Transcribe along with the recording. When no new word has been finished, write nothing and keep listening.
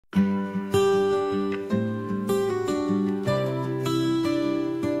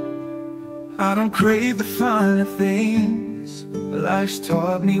I don't crave the finer things, life's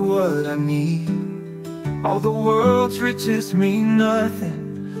taught me what I need. All the world's riches mean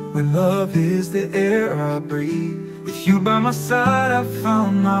nothing when love is the air I breathe. With you by my side I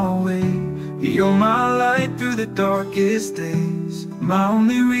found my way. You're my light through the darkest days, my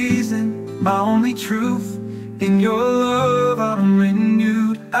only reason, my only truth. In your love I'm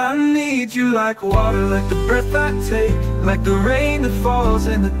renewed. I need you like water, like the breath I take, like the rain that falls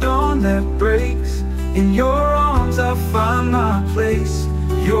and the dawn that breaks. In your arms I find my place.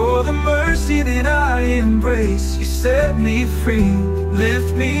 You're the mercy that I embrace. You set me free,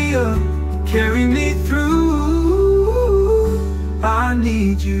 lift me up, carry me through. I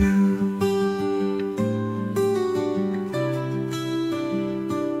need you.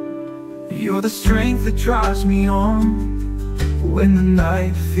 You're the strength that drives me on when the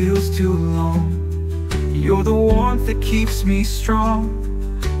night feels too long. You're the warmth that keeps me strong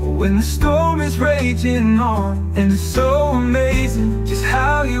when the storm is raging on. And it's so amazing just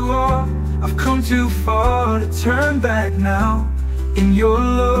how you are. I've come too far to turn back now. In your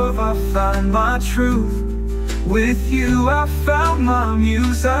love I find my truth. With you I found my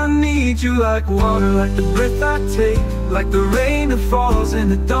muse. I need you like water, like the breath I take, like the rain that falls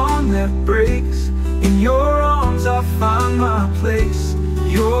and the dawn that breaks. In your arms I find my place.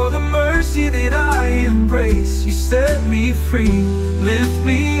 You're the mercy that I embrace. You set me free, lift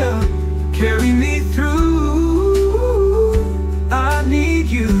me up, carry me through. I need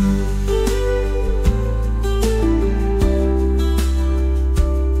you.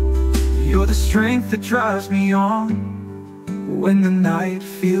 You're the strength that drives me on when the night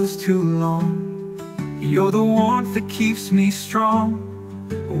feels too long. You're the warmth that keeps me strong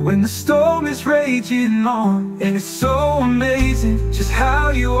when the storm is raging on. And it's so amazing just how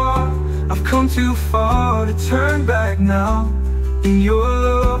you are. I've come too far to turn back now. In your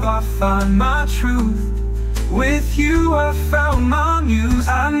love I find my truth. With you I found my muse.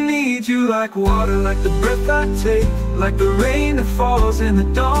 I need you like water, like the breath I take, like the rain that falls and the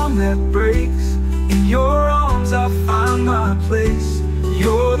dawn that breaks. In your arms I find my place.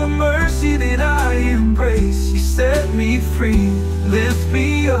 You're the mercy that I embrace. You set me free, lift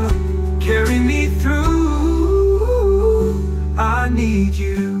me up, carry me through. I need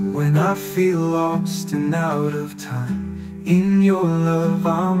you when I feel lost and out of time. In your love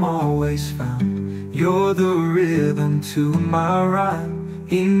I'm always found. You're the rhythm to my rhyme.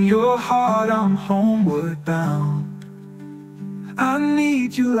 In your heart I'm homeward bound. I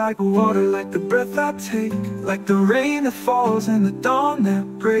need you like water, like the breath I take, like the rain that falls and the dawn that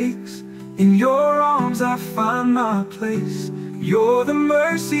breaks. In your arms I find my place. You're the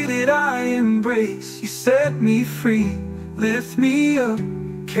mercy that I embrace. You set me free, lift me up,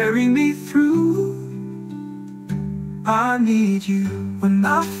 carry me through. I need you when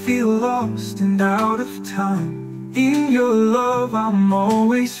I feel lost and out of time. In your love I'm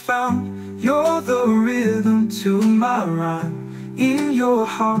always found. You're the rhythm to my rhyme. In your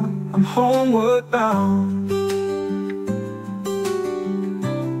heart I'm homeward bound.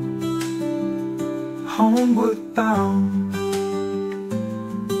 Homeward bound.